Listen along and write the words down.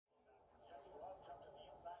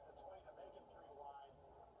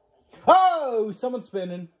Oh, someone's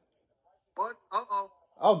spinning. What? Uh-oh.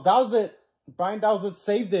 Oh, that was it. Brian Dowsett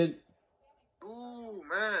saved it. Ooh,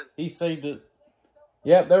 man. He saved it.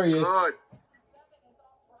 Yep, there he is. Good.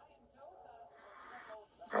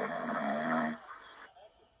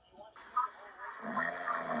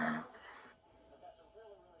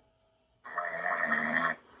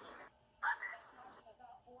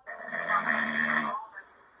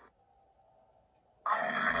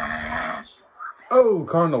 Oh,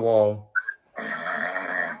 car on the wall.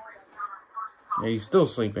 Yeah, he's still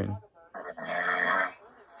sleeping.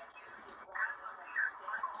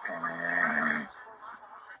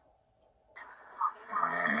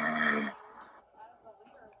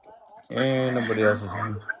 And nobody else is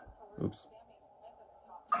home. Oops.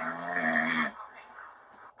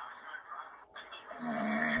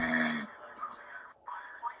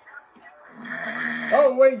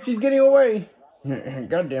 Oh, wait, she's getting away.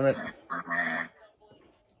 God damn it.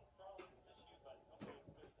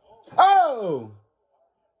 Oh!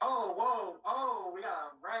 Oh, whoa. Oh, we got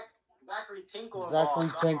a wreck. Zachary Tinkle. Zachary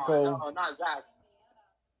Tinkle. No, not Zach.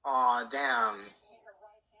 Aw, damn.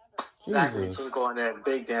 Jesus. Zachary Tinkle and then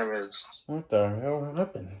big damage. What the hell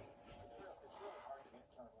happened?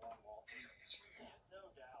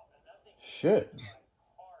 Shit.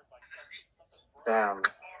 Damn.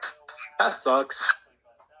 That sucks.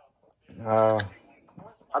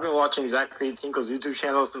 I've been watching Zachary Tinkle's YouTube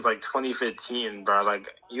channel since like 2015, bro. Like,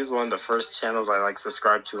 he was one of the first channels I like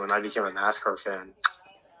subscribed to when I became a NASCAR fan.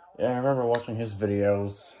 Yeah, I remember watching his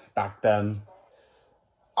videos back then.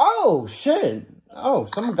 Oh, shit. Oh,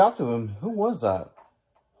 someone got to him. Who was that?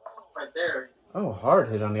 Right there. Oh, hard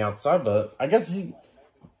hit on the outside, but I guess he...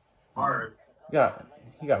 Hard.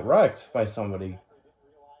 He got wrecked by somebody.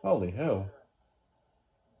 Holy hell.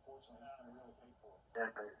 Yeah.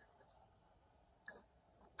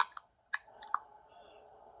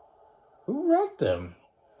 Who wrecked him?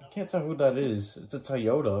 I can't tell who that is. It's a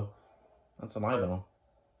Toyota. That's an item.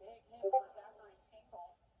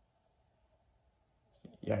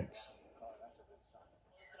 Yikes.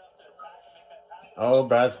 Oh,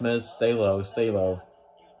 Brad Smith, stay low, stay low.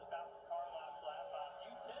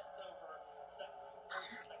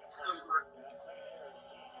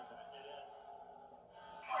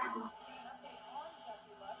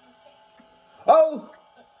 Oh!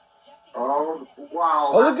 Oh, wow.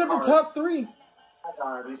 Oh, look at the top three.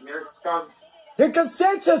 Here comes. Here comes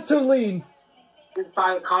Sanchez to lead.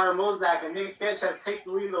 Inside Connor Mozak, and Nick Sanchez takes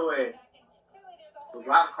the lead away. Those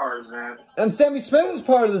lap cars, man. And Sammy Smith is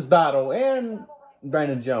part of this battle, and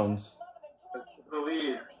Brandon Jones. The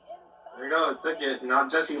lead. There you go, it took it. Now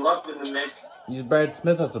Jesse Luck in the mix. Use Brad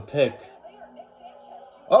Smith as a pick.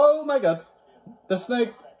 Oh my god. The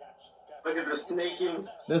snake. Look at the snaking.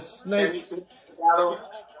 The snake. Sammy Smith battle.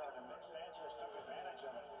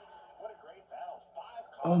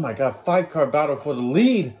 Oh my god, 5-car battle for the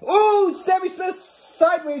lead. Oh, Sammy Smith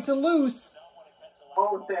sideways and loose.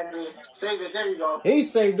 Oh, Sammy. Save it, there you go. He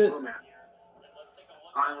saved it. Oh, man.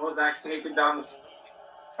 Connor Mozak snaking down the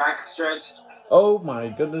back stretch. Oh my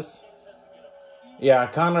goodness. Yeah,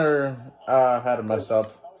 Connor had to mess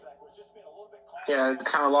up. Yeah,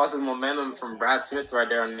 kind of lost his momentum from Brad Smith right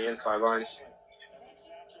there on the inside line.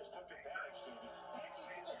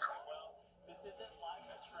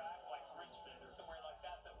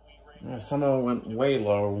 Yeah, someone went way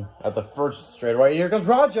low at the first straightaway. Here comes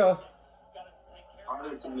Raja.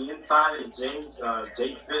 To the inside, and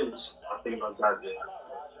Jake Finch. I think about that.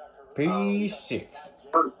 P6.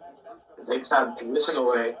 Jake's had position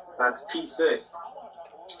away. That's P6.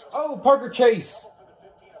 Oh, Parker Chase.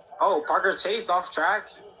 Oh, Parker Chase off track.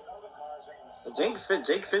 Jake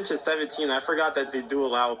Finch is 17. I forgot that they do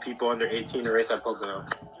allow people under 18 to race at Pocono.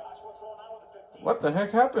 What the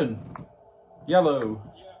heck happened? Yellow.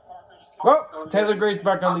 Well, Taylor Gray's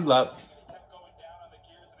back on the lap.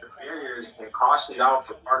 The barriers, they cautioned out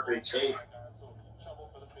for Parker Chase.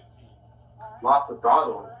 Lost the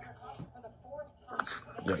throttle.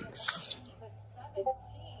 Yikes.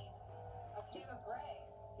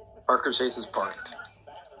 Parker Chase is parked.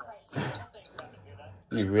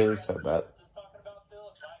 You really said that.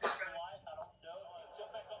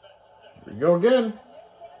 Here we go again.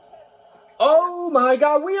 Oh my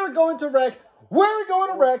god, we are going to wreck. We're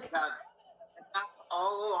going to wreck.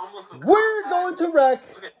 Oh, almost. We're going to wreck.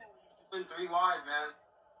 Look at 3 wide, man.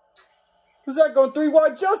 Who's that going 3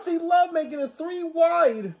 wide? Jesse Love making it 3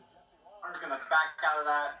 wide. I'm just going to back out of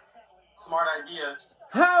that. Smart idea.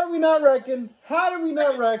 How are we not wrecking? How do we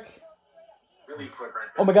not wreck? Really quick right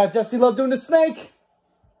there. Oh my god, Jesse Love doing the snake.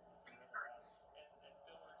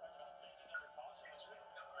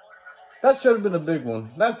 That should have been a big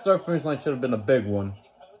one. That start finish line should have been a big one.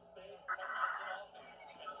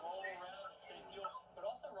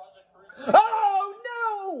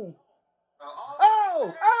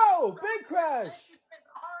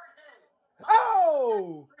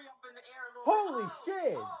 Oh! Holy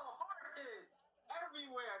shit! Hard hits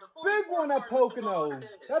everywhere. Big one at Pocono.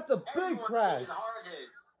 That's a big crash. Hard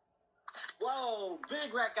hits. Whoa,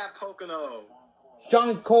 big wreck at Pocono.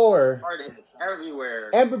 Sean Core. Hard hits everywhere.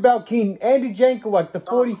 Amber Balkeen. Andy Jankowicz, the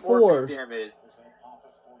 44. Damage.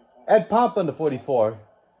 Ed Pompa in the 44.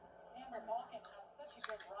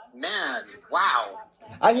 Man, wow.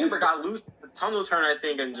 Amber got loose in the tunnel turn, I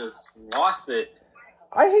think, and just lost it.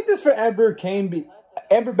 I hate this for Amber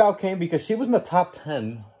Balkeen because she was in the top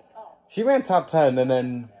 10. She ran top 10, and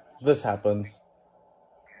then this happens.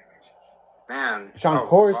 Man. Sean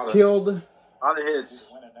Core is killed. A lot of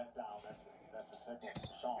hits.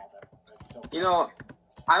 You know,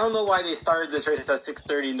 I don't know why they started this race at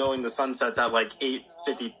 6:30 knowing the sunset's at like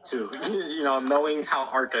 8:52. You know, knowing how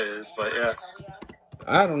ARCA is, but yeah.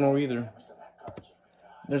 I don't know either.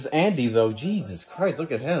 There's Andy, though. Jesus Christ,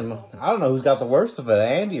 look at him. I don't know who's got the worst of it,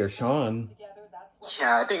 Andy or Sean.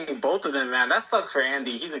 Yeah, I think both of them, man. That sucks for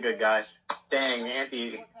Andy. He's a good guy. Dang,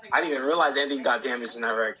 Andy. I didn't even realize Andy got damaged in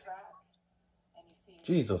that wreck.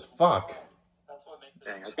 Jesus, fuck.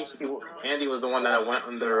 Dang, I think Andy was the one that went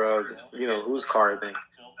under, you know, whose car, I think.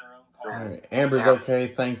 Right. Amber's okay,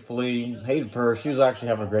 thankfully. Hated for her. She was actually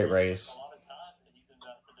having a great race.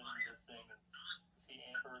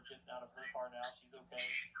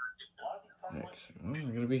 Next. Oh, we're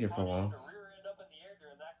going to be here for a while.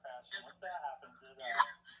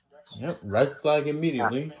 Yep, red flag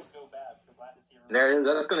immediately. There it is.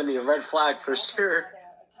 That's going to be a red flag for sure.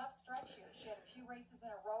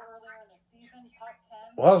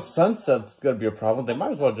 Well, sunset's going to be a problem. They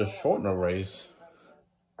might as well just shorten a race.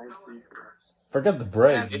 Forget the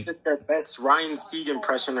break. Yeah, they did their best Ryan Sieg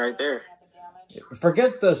impression right there.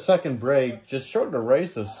 Forget the second break. Just shorten the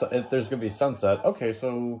race if there's going to be sunset. Okay,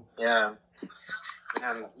 so... Yeah.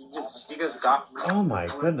 Man, you just got... Oh my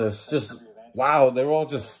goodness. Just... Wow, they were all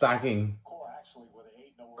just stacking.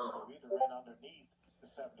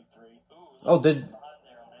 Oh, did...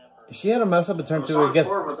 She had a mess up in turn 2, I guess...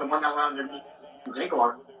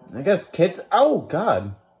 I guess Kits... Oh,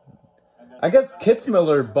 God. I guess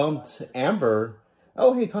Kitzmiller bumped Amber.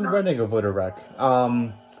 Oh, hey, Tony Brennan avoided a wreck.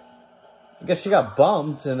 I guess she got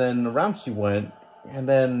bumped, and then around she went. And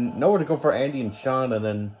then nowhere to go for Andy and Sean, and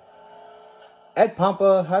then... Ed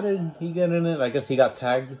Pompa, how did he get in it? I guess he got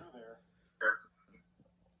tagged.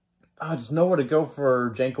 Oh, just nowhere to go for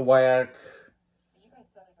Jankowicz.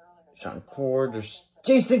 Sean Cord, there's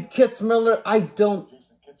Jason Kitzmiller. I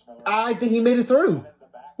think he made it through.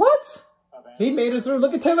 What? He made it through.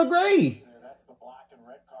 Look at Taylor Gray.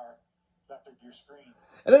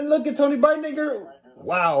 And then look at Tony Beidninger.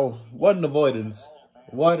 Wow, what an avoidance.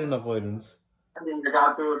 What an avoidance. I think they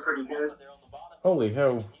got through it pretty good. Holy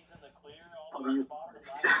hell.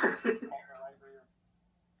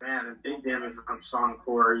 Man, it's big damage from Sean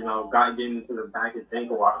Core, you know, got getting into the back of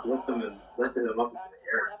Dannicol, lifted him up into the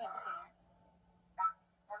air.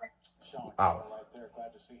 Wow.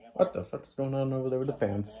 What the fuck is going on over there with the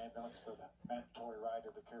fans?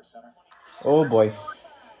 Oh boy.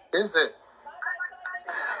 Is it?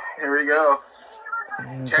 Here we go.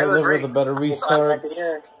 Taylor with a better restart.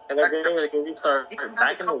 Taylor Gray with a good restart.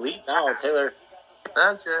 Back in the lead now, Taylor.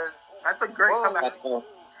 Sanchez. That's a great comeback.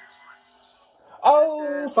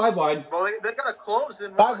 Oh, 5 wide. Well, they got to close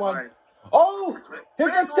in 5 wide. Oh, here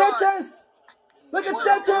comes Sanchez. Look at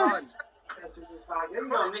Sanchez.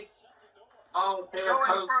 Oh, Taylor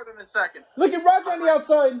go further than second. Look at Roger on the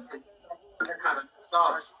outside. They're kind of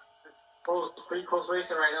stopped. Pretty close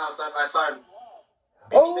racing right now, side by side.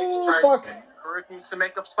 Oh, fuck. Rick needs to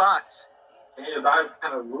make up spots. And the guy's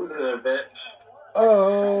kind of losing it a bit.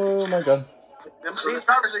 Oh, my God. These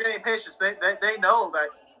drivers are getting impatient. They know that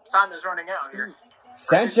time is running out here.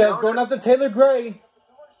 Sanchez going after Taylor Gray.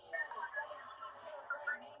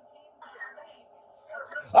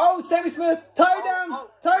 Oh, Sammy Smith. Tie down.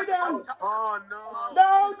 Tie down. Oh,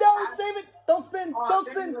 no. No, save it. Don't spin. Don't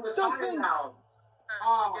spin. Don't spin.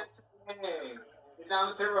 Oh, hey. Get down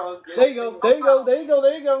the pit road. There you go. There you go. There you go.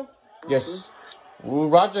 There you go. Yes. Ooh,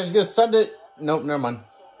 Roger's going to send it. Nope, never mind.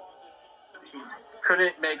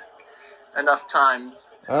 Couldn't make enough time.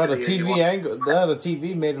 Oh, the TV angle. Yeah, the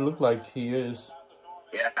TV made it look like he is.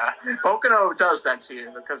 Yeah. Pocono does that to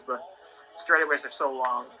you because the straightaways are so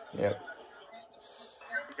long. Yep.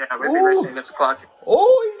 Yeah, we'll be racing against the clock.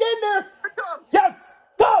 Oh, he's getting there. Here it comes. Yes.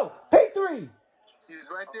 Go. P3. He's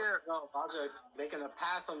right there. No, Roger making a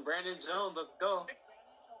pass on Brandon Jones. Let's go.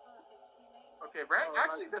 Okay, Brandon.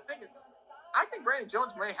 Actually, the thing is, I think Brandon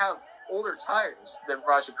Jones may have older tires than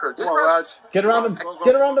Roger Kerr. Come on, Raj. Get around him.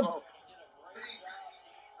 Get around him.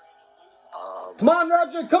 Come on,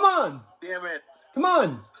 Roger. Come on. Damn it. Come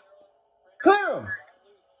on. Clear him.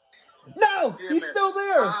 No! He's still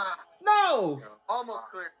there! No! Almost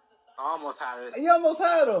clear. Almost had it. He almost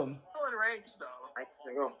had him. Still in range, though.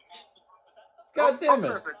 There you go. God damn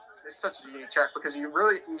it. It's such a unique track because you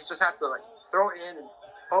just have to like throw it in and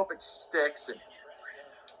hope it sticks. And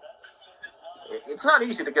it's not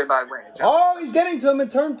easy to get by range. Oh, he's getting to him in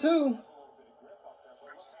turn 2.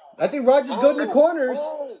 I think Roger's good in the corners.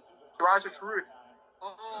 Roger's rude.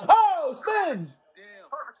 Oh, spin!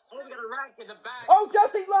 Oh, we got a rack in the back. Oh,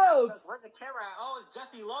 Jesse Love! Where's the camera at? Oh, it's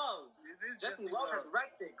Jesse Love. Jesse Love has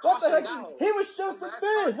wrecked it. What the heck? He was just a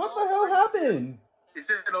fifth. What the hell happened? Is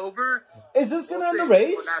it over? Is this going to end the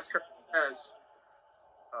race? NASCAR has,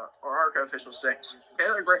 or ARCA officials say.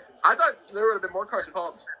 Taylor Gray. I thought there would have been more cars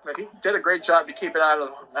involved. But he did a great job to keep it out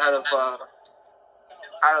of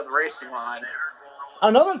the racing line.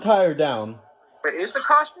 Another tire down. Wait, is the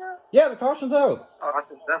caution out? Yeah, the caution's out. Oh, that's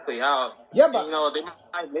definitely out. Yeah, but And, they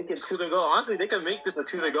might make it 2 to go. Honestly, they could make this a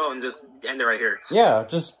 2 to go and just end it right here. yeah,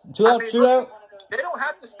 just 2 lap shootout. They don't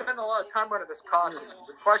have to spend a lot of time under this caution.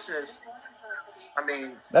 The question is,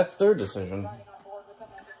 That's their decision.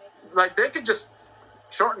 like, they could just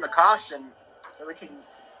shorten the caution and we can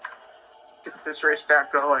get this race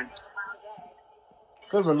back going.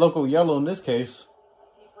 Could have been local yellow in this case.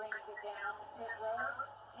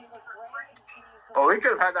 Well, we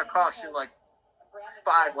could have had that caution like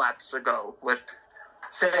 5 laps ago with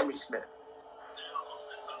Sammy Smith.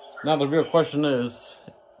 Now the real question is,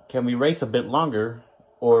 can we race a bit longer,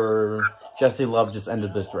 or Jesse Love just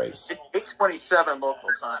ended this race? It's 8:27 local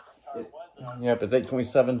time. Yep, it's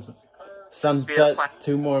 8:27. Sunset,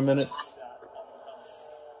 2 more minutes.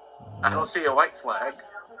 I don't see a white flag.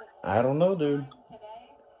 I don't know, dude.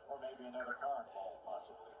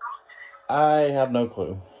 I have no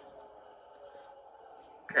clue.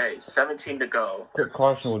 Okay, 17 to go. Quick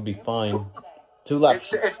caution would be fine. 2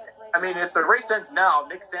 laps. If the race ends now,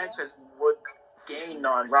 Nick Sanchez would gain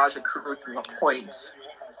on Raja Cruz 3 points.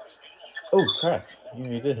 Oh, crap. Yeah,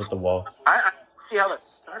 he did hit the wall. I see how that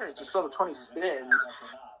started. Just saw the 20 spin.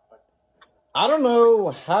 I don't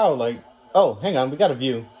know how, like... Oh, hang on. We got a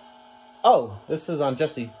view. Oh, this is on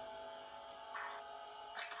Jesse.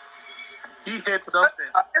 He hit something.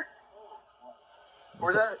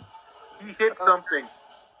 Where's that? He hit something.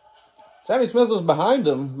 Sammy Smith was behind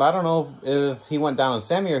him, but I don't know if he went down on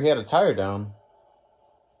Sammy or he had a tire down.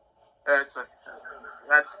 That's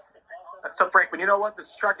tough break. But you know what?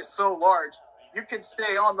 This track is so large. You can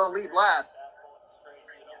stay on the lead lap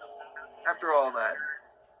after all that.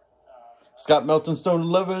 Scott Meltonstone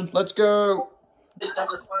 11. Let's go. They're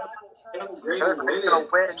gonna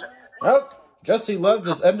win. Oh, Jesse Love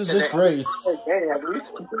just ended this race.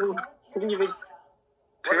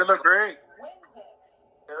 Taylor Gray.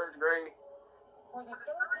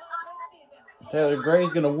 Taylor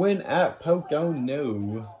Gray's going to win at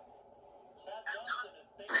Pocono.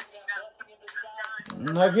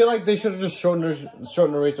 I feel like they should have just shortened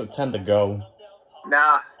the race with 10 to go.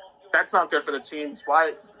 Nah, that's not good for the teams.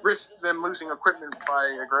 Why risk them losing equipment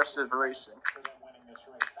by aggressive racing?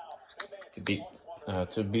 To beat,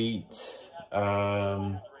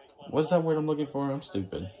 what's that word I'm looking for? I'm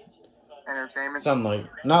stupid. Entertainment? Sunlight.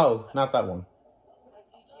 No, not that one.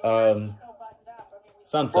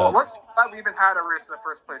 Sunset. Well, let's glad we even had a race in the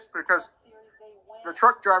first place, because the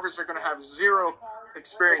truck drivers are going to have 0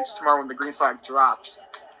 experience tomorrow when the green flag drops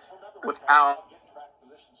without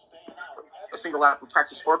a single lap of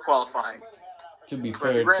practice or qualifying. To be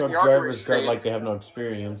fair, truck drivers drive like they have no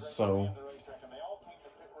experience, so...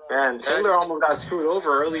 Man, Taylor almost got screwed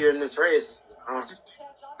over earlier in this race.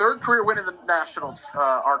 3rd career win in the National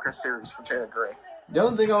ARCA Series for Taylor Gray. The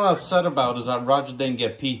only thing I'm upset about is that Roger didn't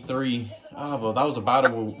get P3. Oh, well, that was a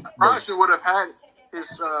battle. Roger would have had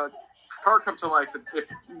his car come to life if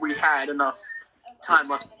we had enough time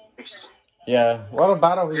left. Yeah, what a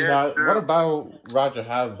battle he had. What a battle Roger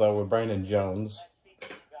had, though, with Brandon Jones.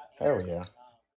 There we go.